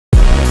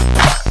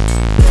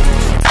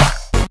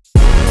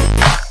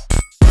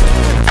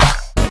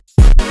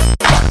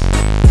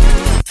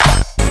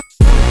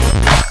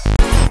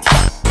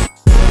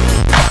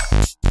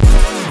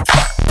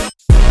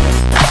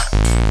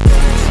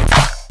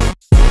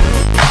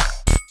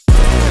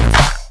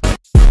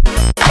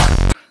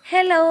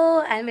Hello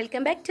and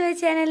welcome back to my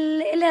channel.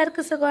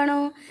 എല്ലാവർക്കും സുഖമാണോ?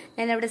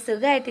 ഞാനിവിടെ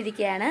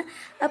സുഖമായിട്ടിരിക്കുകയാണ്.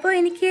 അപ്പോൾ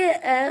എനിക്ക്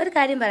ഒരു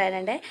കാര്യം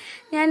പറയാനുണ്ട്.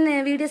 ഞാൻ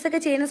വീഡിയോസൊക്കെ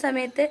ചെയ്യുന്ന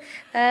സമയത്ത്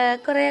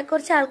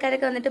കുറച്ച്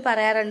ആൾക്കാരൊക്കെ വന്നിട്ട്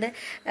പറയാറുണ്ട്,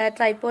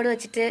 ട്രൈപോഡ്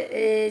വെച്ചിട്ട്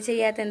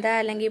ചെയ്യാത്ത എന്താ,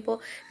 അല്ലെങ്കിൽ ഇപ്പോൾ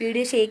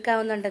വീഡിയോ ഷെയ്ക്ക്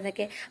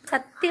ആവുന്നുണ്ടെന്നൊക്കെ.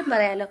 സത്യം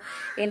പറയാമല്ലോ,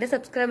 എൻ്റെ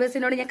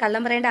സബ്സ്ക്രൈബേഴ്സിനോട് ഞാൻ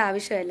കള്ളം പറയേണ്ട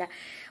ആവശ്യമില്ല.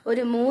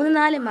 ഒരു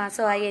 3-4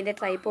 മാസമായി എൻ്റെ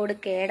ട്രൈപോഡ്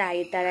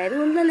കേടായിട്ട്, അതായത്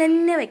ഒന്നും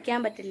തന്നെ വെക്കാൻ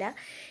പറ്റില്ല.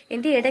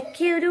 എൻ്റെ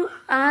ഇടയ്ക്ക് ഒരു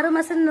 6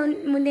 മാസം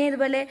മുന്നേ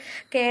ഇതുപോലെ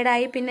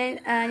കേടായി. പിന്നെ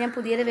ഞാൻ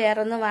പുതിയത്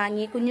വേറൊന്ന്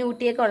വാങ്ങി. കുഞ്ഞു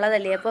കുട്ടിയൊക്കെ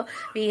ഉള്ളതല്ലേ, അപ്പോൾ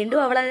വീണ്ടും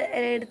അവളെ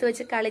എടുത്ത്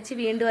വെച്ച് കളിച്ച്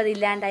വീണ്ടും അത്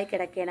ഇല്ലാണ്ടായി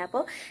കിടക്കുകയാണ്.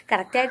 അപ്പോൾ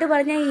കറക്റ്റായിട്ട്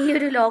പറഞ്ഞാൽ ഈ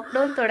ഒരു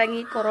ലോക്ക്ഡൗൺ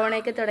തുടങ്ങി,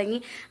 കൊറോണയൊക്കെ തുടങ്ങി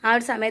ആ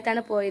ഒരു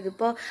സമയത്താണ് പോയത്.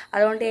 ഇപ്പോൾ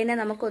അതുകൊണ്ട് തന്നെ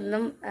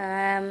നമുക്കൊന്നും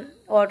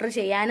ഓർഡർ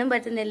ചെയ്യാനും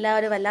പറ്റുന്നില്ല.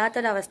 ഒരു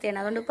വല്ലാത്തൊരവസ്ഥയാണ്.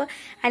 അതുകൊണ്ട് ഇപ്പോൾ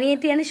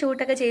അനിയത്തിയാണ്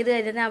ഷൂട്ടൊക്കെ ചെയ്ത്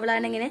തരുന്നത്.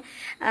 അവളാണിങ്ങനെ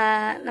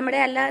നമ്മുടെ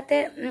അല്ലാത്ത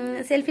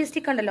സെൽഫി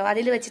സ്റ്റിക്ക് ഉണ്ടല്ലോ,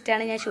 അതിൽ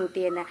വെച്ചിട്ടാണ് ഞാൻ ഷൂട്ട്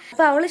ചെയ്യുന്നത്.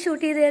 അപ്പോൾ അവൾ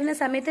ഷൂട്ട് ചെയ്ത് തരുന്ന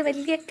സമയത്ത്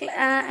വലിയ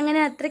അങ്ങനെ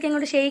അത്രയ്ക്ക്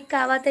അങ്ങോട്ട് ഷെയ്ക്ക്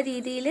ആവാത്ത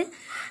രീതിയിൽ,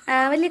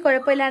 വലിയ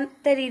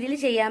കുഴപ്പമില്ലാത്ത രീതിയിൽ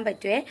ചെയ്യാൻ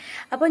പറ്റുമേ.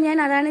 അപ്പോൾ ഞാൻ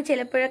അതാണ്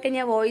ചിലപ്പോഴൊക്കെ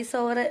ഞാൻ വോയിസ്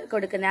ഓവർ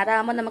കൊടുക്കുന്നത്.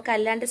 അതാകുമ്പോൾ നമുക്ക്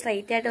അല്ലാണ്ട്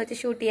സ്ട്രൈറ്റ് ആയിട്ട് വെച്ച്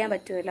ഷൂട്ട് ചെയ്യാൻ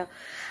പറ്റുമല്ലോ.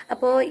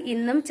 അപ്പോൾ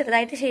ഇന്നും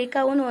ചെറുതായിട്ട് ഷെയ്ക്ക്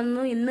ആവുമെന്ന്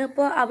തോന്നുന്നു.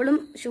 ഇന്നിപ്പോൾ അവളും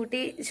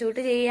ഷൂട്ട്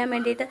ചെയ്യാൻ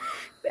വേണ്ടിയിട്ട്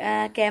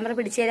ക്യാമറ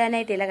പിടിച്ചു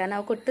തരാനായിട്ടില്ല, കാരണം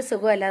അവൾക്ക് ഒട്ടും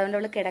സുഖമല്ല. അതുകൊണ്ട്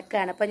അവൾ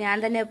കിടക്കുകയാണ്. അപ്പോൾ ഞാൻ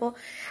തന്നെ ഇപ്പോൾ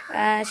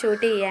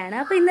ഷൂട്ട് ചെയ്യുകയാണ്.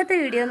 അപ്പോൾ ഇന്നത്തെ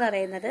വീഡിയോ എന്ന്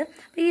പറയുന്നത്,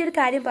 അപ്പോൾ ഈ ഒരു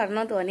കാര്യം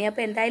പറഞ്ഞോ തോന്നി.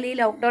 അപ്പോൾ എന്തായാലും ഈ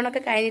ലോക്ക്ഡൗൺ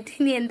ഒക്കെ കഴിഞ്ഞിട്ട്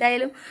ഇനി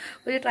എന്തായാലും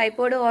ഒരു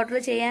ട്രൈപോഡ് ഓർഡർ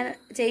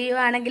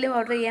ചെയ്യുവാണെങ്കിലും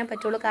ഓർഡർ ചെയ്യാൻ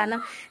പറ്റുള്ളൂ. കാരണം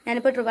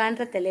ഞാനിപ്പോൾ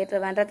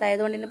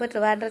ട്രിവാൻഡ്രത്തായതുകൊണ്ട് ഇന്നിപ്പോൾ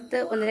ട്രിവാൻഡ്രത്ത്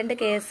 1-2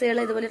 കേസുകൾ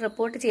ഇതുപോലെ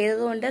റിപ്പോർട്ട്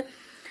ചെയ്തതുകൊണ്ട്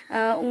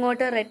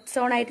ഇങ്ങോട്ട് റെഡ്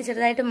സോണായിട്ട്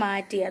ചെറുതായിട്ട്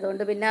മാറ്റി.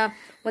 അതുകൊണ്ട് പിന്നെ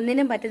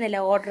ഒന്നിനും പറ്റുന്നില്ല.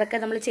 ഓർഡറൊക്കെ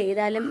നമ്മൾ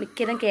ചെയ്താലും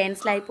മിക്കതും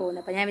ക്യാൻസലായി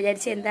പോകുന്നു. അപ്പോൾ ഞാൻ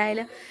വിചാരിച്ച്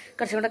എന്തായാലും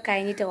കുറച്ചും കൂടെ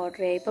കഴിഞ്ഞിട്ട്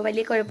ഓർഡർ ചെയ്യാം. ഇപ്പോൾ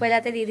വലിയ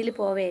കുഴപ്പമില്ലാത്ത രീതിയിൽ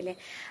പോവുകയല്ലേ.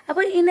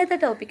 അപ്പോൾ ഇന്നത്തെ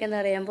ടോപ്പിക് എന്ന്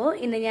പറയുമ്പോൾ,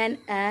 ഇന്ന്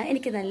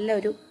എനിക്ക്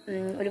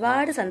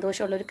ഒരുപാട്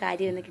സന്തോഷമുള്ളൊരു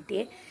കാര്യം ഇന്ന്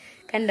കിട്ടിയേ.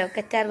 കണ്ടോ,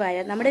 കറ്റാർ വാഴ.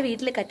 നമ്മുടെ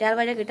വീട്ടിൽ കറ്റാർ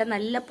വാഴ കിട്ടാൻ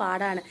നല്ല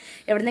പാടാണ്.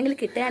 എവിടെന്നെങ്കിലും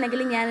കിട്ടുകയാണെങ്കിൽ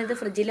ഞാനിത്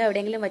ഫ്രിഡ്ജിലോ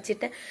എവിടെയെങ്കിലും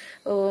വെച്ചിട്ട്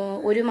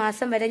 1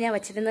 മാസം വരെ ഞാൻ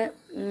വെച്ചിരുന്ന്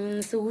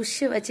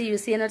സൂക്ഷിച്ച് വെച്ച്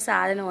യൂസ് ചെയ്യുന്ന ഒരു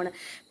സാധനമാണ്.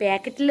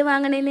 പാക്കറ്റിൽ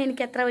വാങ്ങണതിന്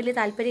എനിക്ക് അത്ര വലിയ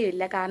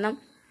താല്പര്യമില്ല. കാരണം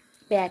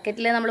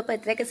പാക്കറ്റിൽ നമ്മളിപ്പോൾ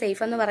എത്രയൊക്കെ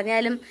സേഫ് എന്ന്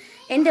പറഞ്ഞാലും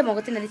എൻ്റെ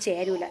മുഖത്തിനത്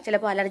ചേരൂല.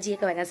 ചിലപ്പോൾ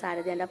അലർജിയൊക്കെ വരാൻ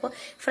സാധ്യതയുണ്ട്. അപ്പോൾ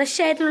ഫ്രഷ്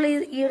ആയിട്ടുള്ള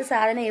ഈ ഒരു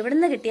സാധനം എവിടെ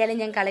നിന്ന് കിട്ടിയാലും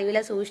ഞാൻ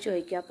കളയൂല, സൂക്ഷിച്ച്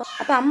വയ്ക്കും.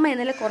 അപ്പോൾ അമ്മ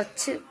ഇന്നലെ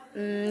കുറച്ച്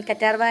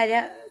കറ്റാർ വാഴ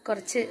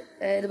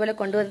ഇതുപോലെ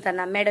കൊണ്ടുവന്ന്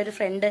തന്നെ അമ്മയുടെ ഒരു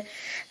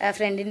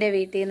ഫ്രണ്ടിൻ്റെ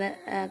വീട്ടിൽ നിന്ന്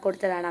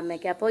കൊടുത്തതാണ്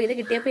അമ്മയ്ക്ക്. അപ്പോൾ ഇത്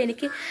കിട്ടിയപ്പോൾ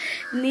എനിക്ക്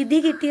നിധി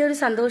കിട്ടിയ ഒരു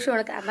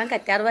സന്തോഷമാണ്. കാരണം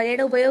കറ്റാർ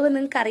വാഴയുടെ ഉപയോഗം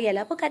നിങ്ങൾക്ക്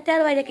അറിയാലോ. അപ്പോൾ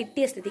കറ്റാർ വാഴ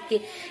കിട്ടിയ സ്ഥിതിക്ക്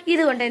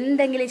ഇതുകൊണ്ട്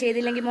എന്തെങ്കിലും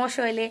ചെയ്തില്ലെങ്കിൽ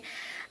മോശമല്ലേ.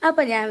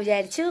 അപ്പോൾ ഞാൻ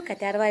വിചാരിച്ചു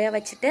കറ്റാർ വാഴ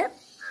വെച്ചിട്ട്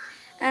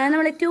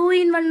നമ്മൾ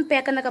 2-in-1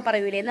 പാക്ക് എന്നൊക്കെ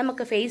പറയൂലേ,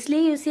 നമുക്ക് ഫേസിലും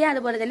യൂസ് ചെയ്യാം,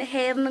 അതുപോലെ തന്നെ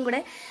ഹെയറിനും കൂടെ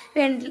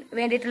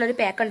വേണ്ടിയിട്ടുള്ളൊരു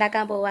പാക്ക്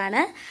ഉണ്ടാക്കാൻ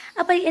പോവുകയാണ്.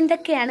 അപ്പോൾ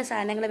എന്തൊക്കെയാണ്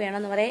സാധനങ്ങൾ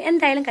വേണമെന്ന് പറയാം.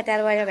 എന്തായാലും കറ്റാർ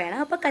വാഴ വേണം.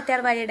 അപ്പോൾ കറ്റാർ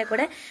വാഴയുടെ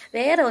കൂടെ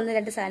വേറെ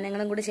 1-2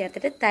 സാധനങ്ങളും കൂടി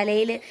ചേർത്തിട്ട്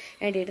തലയിൽ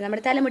വേണ്ടിയിട്ട്,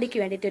 നമ്മുടെ തലമുടിക്ക്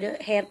വേണ്ടിയിട്ടൊരു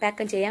ഹെയർ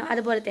പാക്കും ചെയ്യാം.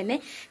 അതുപോലെ തന്നെ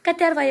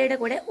കറ്റാർ വാഴയുടെ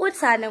കൂടെ ഒരു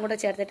സാധനം കൂടെ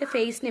ചേർത്തിട്ട്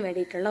ഫേസിന്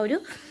വേണ്ടിയിട്ടുള്ള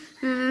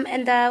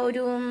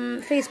ഒരു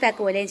ഫേസ്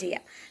പാക്ക് പോലെയും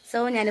ചെയ്യാം.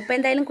 സോ ഞാനിപ്പോൾ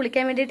എന്തായാലും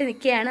കുളിക്കാൻ വേണ്ടിയിട്ട്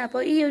നിൽക്കുകയാണ്.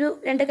 അപ്പോൾ ഈ ഒരു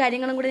 2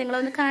 കാര്യങ്ങളും കൂടി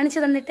നിങ്ങളൊന്ന്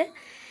കാണിച്ചു തന്നിട്ട്,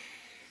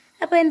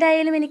 അപ്പോൾ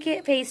എന്തായാലും എനിക്ക്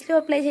ഫേസിലും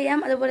അപ്ലൈ ചെയ്യാം,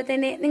 അതുപോലെ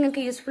തന്നെ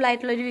നിങ്ങൾക്ക് യൂസ്ഫുൾ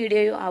ആയിട്ടുള്ളൊരു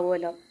വീഡിയോയും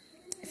ആവുമല്ലോ.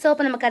 സോ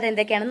അപ്പോൾ നമുക്കത്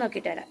എന്തൊക്കെയാണെന്ന്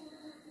നോക്കിയിട്ട് വരാം.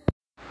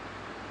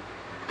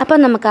 അപ്പോൾ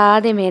നമുക്ക്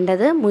ആദ്യം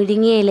വേണ്ടത്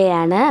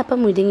മുരിങ്ങയിലയാണ്. അപ്പോൾ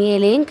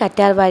മുരിങ്ങയിലയും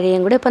കറ്റാർ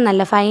വാഴയും കൂടി ഇപ്പോൾ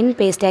നല്ല ഫൈൻ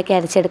പേസ്റ്റാക്കി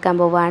അരച്ചെടുക്കാൻ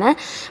പോവുകയാണ്.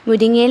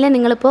 മുരിങ്ങയില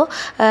നിങ്ങളിപ്പോൾ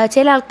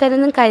ചില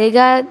ആൾക്കാരൊന്നും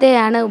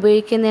കഴുകാതെയാണ്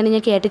ഉപയോഗിക്കുന്നതെന്ന്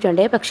ഞാൻ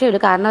കേട്ടിട്ടുണ്ട്. പക്ഷേ ഒരു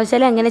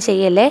കാരണവശാലും അങ്ങനെ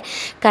ചെയ്യല്ലേ,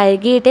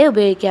 കഴുകിയിട്ടേ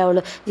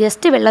ഉപയോഗിക്കാവുള്ളൂ.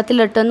 ജസ്റ്റ്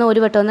വെള്ളത്തിലിട്ടൊന്ന്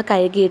ഒരു വട്ടം ഒന്ന്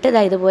കഴുകിയിട്ട്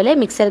ഇതുപോലെ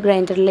മിക്സർ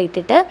ഗ്രൈൻഡറിൽ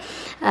ഇട്ടിട്ട്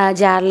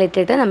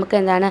ജാറിലിട്ടിട്ട്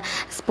നമുക്ക്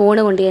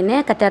സ്പൂണ് കൊണ്ട് തന്നെ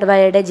കറ്റാർ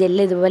വാഴയുടെ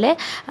ജെല്ല് ഇതുപോലെ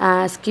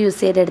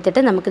സ്ക്യൂസ്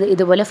ചെയ്തെടുത്തിട്ട് നമുക്ക്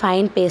ഇതുപോലെ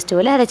ഫൈൻ പേസ്റ്റ്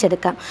പോലെ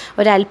അരച്ചെടുക്കാം.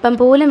 ഒരല്പം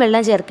പോലും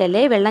വെള്ളം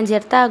ചേർക്കല്ലേ. വെള്ളം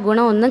ചേർത്താൽ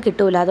ഗുണമൊന്നും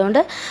കിട്ടൂല. അതുകൊണ്ട്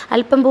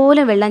അല്പം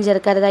പോലും വെള്ളം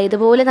ചേർക്കരുത്.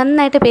 ഇതുപോലെ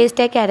നന്നായിട്ട്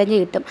പേസ്റ്റാക്കി അരഞ്ഞ്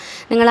കിട്ടും.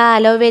 നിങ്ങൾ ആ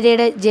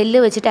അലോവേരയുടെ ജെല്ല്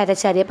വെച്ചിട്ട്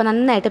അരച്ചാൽ മതി. അപ്പോൾ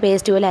നന്നായിട്ട്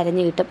പേസ്റ്റ് പോലെ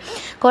അരഞ്ഞ് കിട്ടും.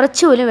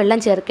 കുറച്ചുപോലും വെള്ളം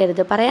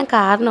ചേർക്കരുത്. പറയാൻ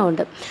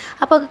കാരണമുണ്ട്.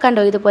 അപ്പോൾ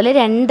കണ്ടോ, ഇതുപോലെ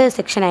 2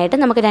 സെക്ഷനായിട്ട്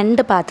നമുക്ക്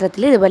 2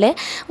 പാത്രത്തിൽ ഇതുപോലെ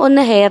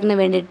ഒന്ന് ഹെയറിന്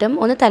വേണ്ടിയിട്ടും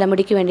ഒന്ന്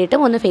തലമുടിക്ക്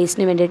വേണ്ടിയിട്ടും ഒന്ന്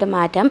ഫേസിന് വേണ്ടിയിട്ടും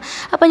മാറ്റാം.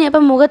 അപ്പോൾ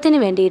ഞാനിപ്പോൾ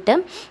മുഖത്തിന് വേണ്ടിയിട്ട്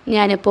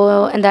ഞാനിപ്പോൾ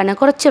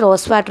കുറച്ച്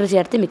റോസ് വാട്ടർ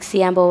ചേർത്ത് മിക്സ്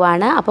ചെയ്യാൻ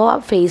പോവുകയാണ്. അപ്പോൾ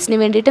ഫേസിന്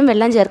വേണ്ടിയിട്ടും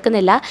വെള്ളം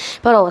ചേർക്കുന്നില്ല.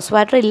 ഇപ്പോൾ റോസ്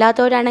വാട്ടർ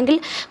ഇല്ലാത്തവരാണെങ്കിൽ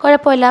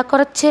കുഴപ്പമില്ല,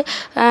 കുറച്ച്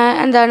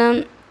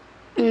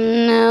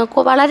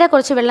വളരെ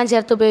കുറച്ച് വെള്ളം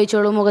ചേർത്ത്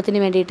ഉപയോഗിച്ചോളൂ മുഖത്തിന്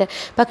വേണ്ടിയിട്ട്.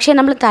 പക്ഷേ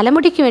നമ്മൾ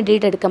തലമുടിക്ക്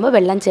വേണ്ടിയിട്ട് എടുക്കുമ്പോൾ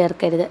വെള്ളം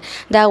ചേർക്കരുത്.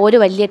 ഒരു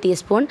വലിയ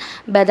ടീസ്പൂൺ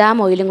ബദാം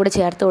ഓയിലും കൂടി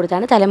ചേർത്ത്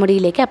കൊടുത്താണ്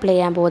തലമുടിയിലേക്ക് അപ്ലൈ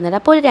ചെയ്യാൻ പോകുന്നത്.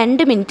 അപ്പോൾ ഒരു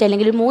 2 മിനിറ്റ്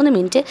അല്ലെങ്കിൽ ഒരു 3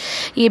 മിനിറ്റ്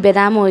ഈ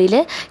ബദാം ഓയിൽ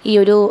ഈ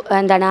ഒരു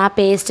ആ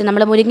പേസ്റ്റ്,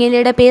 നമ്മൾ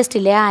മുരിങ്ങയിലയുടെ പേസ്റ്റ്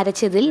ഇല്ലേ, ആ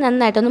അരച്ചതിൽ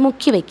നന്നായിട്ടൊന്ന്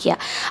മുക്കി വയ്ക്കുക.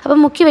 അപ്പോൾ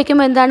മുക്കി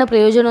വയ്ക്കുമ്പോൾ എന്താണ്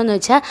പ്രയോജനമെന്ന്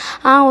വെച്ചാൽ,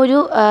 ആ ഒരു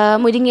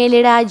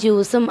മുരിങ്ങയിലയുടെ ആ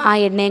ജ്യൂസും ആ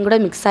എണ്ണയും കൂടെ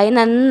മിക്സായി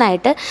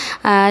നന്നായിട്ട്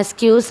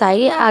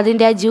സ്ക്യൂസായി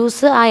അതിൻ്റെ ആ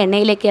ജ്യൂസ് ആ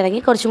എണ്ണയിലേക്ക്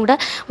ഇറങ്ങി കുറച്ചും കൂടെ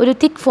ഒരു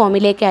തിക്ക്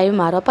ഫോമിലേക്കായി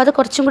മാറും. അപ്പോൾ അത്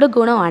കുറച്ചും കൂടി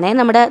ഗുണമാണ്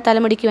നമ്മുടെ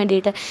തലമുടിക്ക്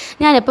വേണ്ടിയിട്ട്.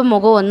 ഞാനിപ്പോൾ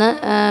മുഖം ഒന്ന്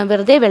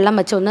വെറുതെ വെള്ളം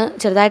വെച്ച് ഒന്ന്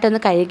ചെറുതായിട്ടൊന്ന്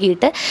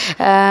കഴുകിയിട്ട്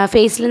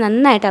ഫേസിൽ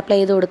നന്നായിട്ട് അപ്ലൈ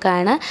ചെയ്ത്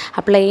കൊടുക്കുകയാണ്.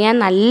 അപ്ലൈ ചെയ്യാൻ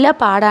നല്ല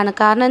പാടാണ്.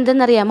 കാരണം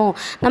എന്തെന്നറിയാമോ,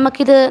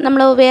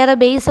 നമ്മൾ വേറെ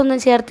ബേസ് ഒന്നും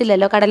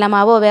ചേർത്തില്ലല്ലോ,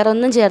 കടലമാവോ വേറെ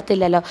ഒന്നും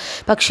ചേർത്തില്ലല്ലോ.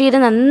 പക്ഷേ ഇത്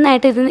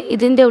നന്നായിട്ട്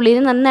ഇതിൻ്റെ ഉള്ളിൽ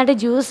നന്നായിട്ട്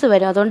ജ്യൂസ്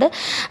വരും. അതുകൊണ്ട്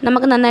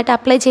നമുക്ക് നന്നായിട്ട്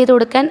അപ്ലൈ ചെയ്ത്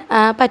കൊടുക്കാൻ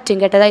പറ്റും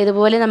കേട്ടോ.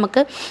 ഇതുപോലെ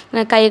നമുക്ക്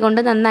കൈ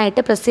കൊണ്ട്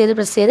നന്നായിട്ട് പ്രസ്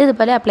ചെയ്ത്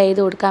ഇതുപോലെ അപ്ലൈ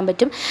ചെയ്ത് കൊടുക്കാൻ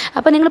പറ്റും.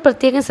 അപ്പോൾ നിങ്ങൾ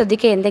പ്രത്യേകം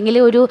ശ്രദ്ധിക്കുക,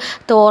 എന്തെങ്കിലും ഒരു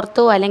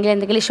തോർത്തോ അല്ലെങ്കിൽ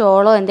എന്തെങ്കിലും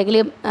ഷോളോ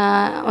എന്തെങ്കിലും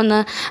ഒന്ന്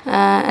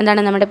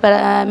നമ്മുടെ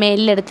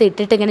മേലിലെടുത്ത്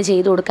ഇട്ടിട്ട് ഇങ്ങനെ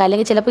ചെയ്ത് കൊടുക്കുക.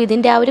 അല്ലെങ്കിൽ ചിലപ്പോൾ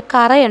ഇതിൻ്റെ ആ ഒരു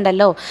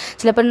കറയുണ്ടല്ലോ,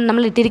 ചിലപ്പോൾ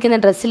നമ്മൾ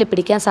ഇട്ടിരിക്കുന്ന ഡ്രസ്സിൽ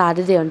പിടിക്കാൻ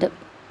സാധ്യതയുണ്ട്.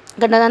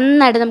 കണ്ടോ,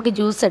 നന്നായിട്ട് നമുക്ക്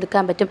ജ്യൂസ്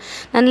എടുക്കാൻ പറ്റും.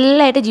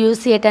 നല്ലതായിട്ട്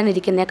ജ്യൂസി ആയിട്ടാണ്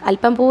ഇരിക്കുന്നത്.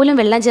 അല്പം പോലും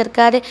വെള്ളം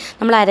ചേർക്കാതെ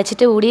നമ്മൾ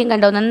അരച്ചിട്ട് കൂടിയും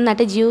കണ്ടോ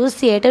നന്നായിട്ട്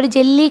ജ്യൂസി ആയിട്ട് ഒരു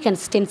ജെല്ലി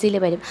കൺസിസ്റ്റൻസിയിൽ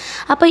വരും.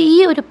 അപ്പോൾ ഈ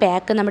ഒരു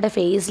പാക്ക് നമ്മുടെ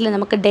ഫേസിൽ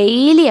നമുക്ക്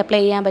ഡെയിലി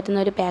അപ്ലൈ ചെയ്യാൻ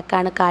പറ്റുന്ന ഒരു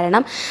പാക്കാണ്.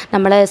 കാരണം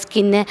നമ്മൾ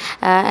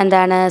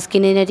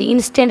സ്കിന്നിനൊരു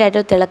ഇൻസ്റ്റൻ്റ്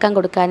ആയിട്ട് തിളക്കം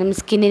കൊടുക്കാനും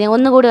സ്കിന്നിനെ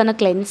ഒന്നുകൂടി ഒന്ന്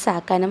ക്ലെൻസ്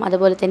ആക്കാനും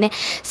അതുപോലെ തന്നെ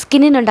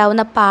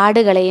സ്കിന്നിനുണ്ടാവുന്ന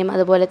പാടുകളെയും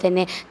അതുപോലെ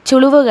തന്നെ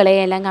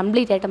ചുളിവുകളെയും എല്ലാം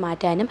കംപ്ലീറ്റ് ആയിട്ട്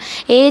മാറ്റാനും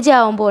ഏജ്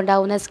ആകുമ്പോൾ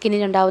ഉണ്ടാകുന്ന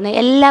സ്കിന്നിനുണ്ടാകുന്ന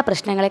എല്ലാ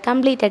പ്രശ്നങ്ങളെ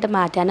കംപ്ലീറ്റ് ആയിട്ട്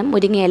മാറ്റാനും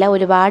മുരിങ്ങയില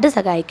ഒരുപാട്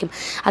സഹായിക്കും.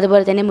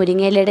 അതുപോലെ തന്നെ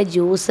മുരിങ്ങയിലയുടെ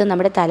ജ്യൂസ്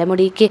നമ്മുടെ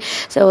തലമുടിക്ക്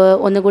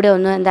ഒന്നുകൂടി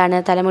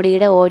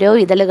തലമുടിയുടെ ഓരോ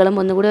ഇതളുകളും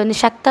ഒന്നുകൂടി ഒന്ന്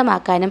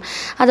ശക്തമാക്കാനും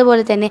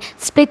അതുപോലെ തന്നെ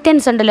സ്പ്ലിറ്റ്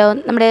എൻഡ്സ് ഉണ്ടല്ലോ,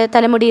 നമ്മുടെ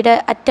തലമുടിയുടെ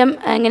അറ്റം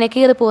ഇങ്ങനെ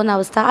കീറി പോകുന്ന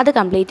അവസ്ഥ, അത്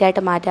കംപ്ലീറ്റ്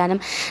ആയിട്ട് മാറ്റാനും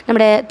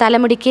നമ്മുടെ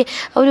തലമുടിക്ക്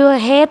ഒരു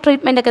ഹെയർ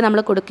ട്രീറ്റ്മെൻ്റ് ഒക്കെ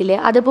നമ്മൾ കൊടുക്കില്ലേ,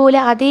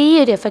 അതുപോലെ അതേ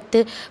ഒരു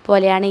എഫക്റ്റ്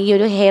പോലെയാണ് ഈ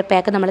ഒരു ഹെയർ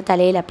പാക്ക് നമ്മൾ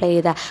തലയിൽ അപ്ലൈ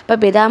ചെയ്താൽ. അപ്പോൾ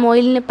ബദാം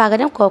ഓയിലിന്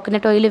പകരം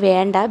കോക്കനട്ട് ഓയിൽ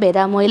വേണ്ട,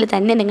 ബദാം ഓയിൽ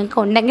തന്നെ നിങ്ങൾക്ക്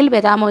ഉണ്ടെങ്കിൽ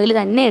ബദാം ഓയിൽ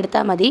തന്നെ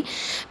എടുത്താൽ മതി.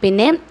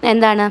 പിന്നെ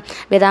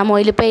ബദാം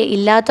ഓയിൽ ഇപ്പോൾ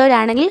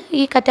ഇല്ലാത്തവരാണെങ്കിൽ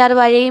ഈ കറ്റാർ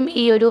വാഴയും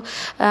ഈ ഒരു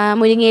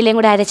മുരിങ്ങയിലയും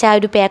കൂടെ അരച്ച ആ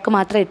ഒരു പാക്ക്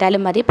മാത്രം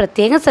ഇട്ടാലും മതി.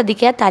 പ്രത്യേകം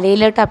ശ്രദ്ധിക്കുക,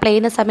 തലയിലോട്ട് അപ്ലൈ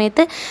ചെയ്യുന്ന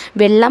സമയത്ത്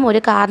വെള്ളം ഒരു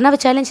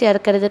കാരണവശാലും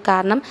ചേർക്കരുത്.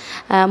 കാരണം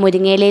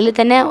മുരിങ്ങയിലയിൽ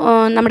തന്നെ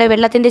നമ്മുടെ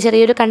വെള്ളത്തിൻ്റെ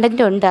ചെറിയൊരു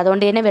കണ്ടൻറ്റ് ഉണ്ട്.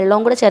 അതുകൊണ്ട് തന്നെ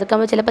വെള്ളവും കൂടെ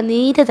ചേർക്കുമ്പോൾ ചിലപ്പോൾ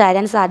നീര്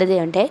താരാൻ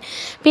സാധ്യതയുണ്ട്.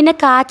 പിന്നെ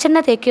കാച്ചെണ്ണ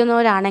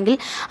തേക്കുന്നവരാണെങ്കിൽ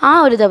ആ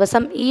ഒരു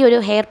ദിവസം ഈ ഒരു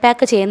ഹെയർ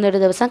പാക്ക് ചെയ്യുന്ന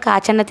ഒരു ദിവസം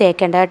കാച്ചെണ്ണ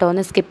തേക്കേണ്ട കേട്ടോ,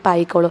 ഒന്ന് സ്കിപ്പ്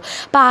ആയിക്കോളൂ.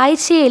 അപ്പോൾ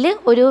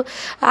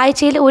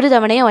ആഴ്ചയിൽ ഒരു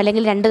തവണയോ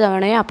അല്ലെങ്കിൽ 2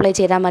 തവണയോ അപ്ലൈ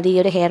ചെയ്താൽ മതി ഈ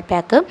ഒരു ഹെയർ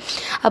പാക്ക്.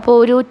 അപ്പോൾ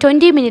ഒരു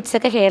 20 മിനിറ്റ്സ്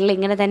ഒക്കെ ഹെയറിൽ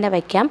ഇങ്ങനെ തന്നെ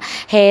വയ്ക്കാം.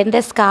 ഹെയറിൻ്റെ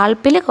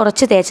സ്കാൾപ്പിൽ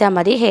കുറച്ച് തേച്ചാൽ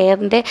മതി.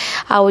 ഹെയറിൻ്റെ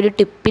ആ ഒരു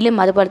ടിപ്പിലും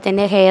അതുപോലെ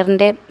തന്നെ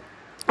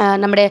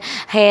നമ്മുടെ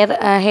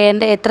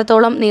ഹെയറിൻ്റെ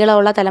എത്രത്തോളം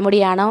നീളമുള്ള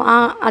തലമുടിയാണോ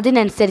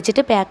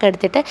അതിനനുസരിച്ചിട്ട് പാക്ക്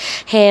എടുത്തിട്ട്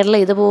ഹെയറിൽ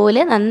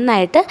ഇതുപോലെ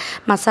നന്നായിട്ട്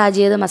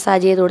മസാജ്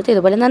ചെയ്ത് കൊടുത്ത്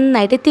ഇതുപോലെ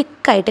നന്നായിട്ട്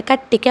തിക്കായിട്ട്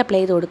കട്ടിക്ക്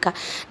അപ്ലൈ ചെയ്ത് കൊടുക്കുക.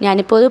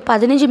 ഞാനിപ്പോൾ ഒരു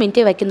 15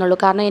 മിനിറ്റ് വയ്ക്കുന്നുള്ളൂ.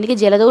 കാരണം എനിക്ക്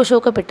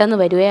ജലദോഷമൊക്കെ പെട്ടെന്ന്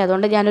വരുവേ,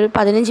 അതുകൊണ്ട് ഞാനൊരു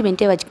 15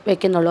 മിനിറ്റ്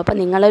വയ്ക്കുന്നുള്ളൂ. അപ്പോൾ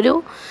നിങ്ങളൊരു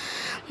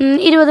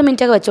 20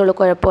 മിനിറ്റൊക്കെ വെച്ചോളൂ,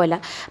 കുഴപ്പമില്ല.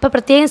 അപ്പോൾ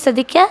പ്രത്യേകം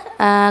ശ്രദ്ധിക്കുക,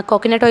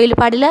 കോക്കനട്ട് ഓയിൽ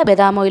പാടില്ല,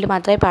 ബദാം ഓയിൽ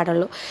മാത്രമേ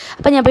പാടുള്ളൂ.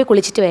 അപ്പോൾ ഞാൻ പോയി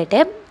കുളിച്ചിട്ട്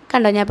വരട്ടെ.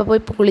 കണ്ടോ, ഞാൻ ഇപ്പോൾ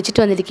പോയി കുളിച്ചിട്ട്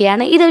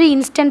വന്നിരിക്കുകയാണ്. ഇതൊരു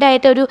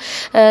ഇൻസ്റ്റൻ്റായിട്ടൊരു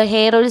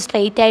ഹെയർ ഒരു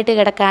സ്ട്രെയിറ്റ് ആയിട്ട്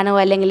കിടക്കാനോ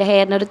അല്ലെങ്കിൽ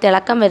ഹെയറിനൊരു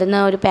തിളക്കം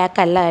വരുന്ന ഒരു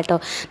പാക്കല്ല കേട്ടോ.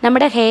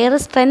 നമ്മുടെ ഹെയർ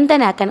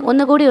സ്ട്രെങ്തൻ ആക്കാൻ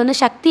ഒന്നുകൂടി ഒന്ന്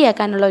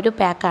ശക്തിയാക്കാനുള്ള ഒരു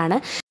പാക്കാണ്.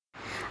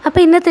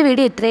 അപ്പോൾ ഇന്നത്തെ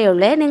വീഡിയോ ഇത്രയേ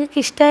ഉള്ളൂ. നിങ്ങൾക്ക്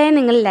ഇഷ്ടമായാൽ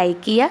നിങ്ങൾ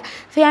ലൈക്ക് ചെയ്യുക,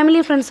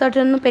 ഫാമിലി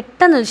ഫ്രണ്ട്സോട്ടൊന്ന്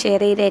പെട്ടെന്ന്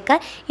ഷെയർ ചെയ്തേക്കുക.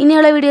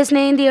 ഇനിയുള്ള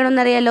വീഡിയോസിനെ എന്ത്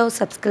ചെയ്യണമെന്നറിയാലോ,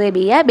 സബ്സ്ക്രൈബ്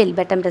ചെയ്യുക, ബെൽ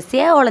ബട്ടൺ പ്രസ്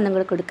ചെയ്യുക, ഓളൊന്നും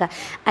കൂടെ കൊടുക്കുക.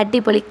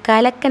 അടിപൊളി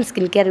കലക്കൻ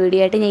സ്കിൻ കെയർ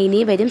വീഡിയോ ആയിട്ട് ഞാൻ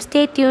ഇനി വരും.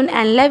 Stay tune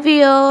and love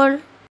you all.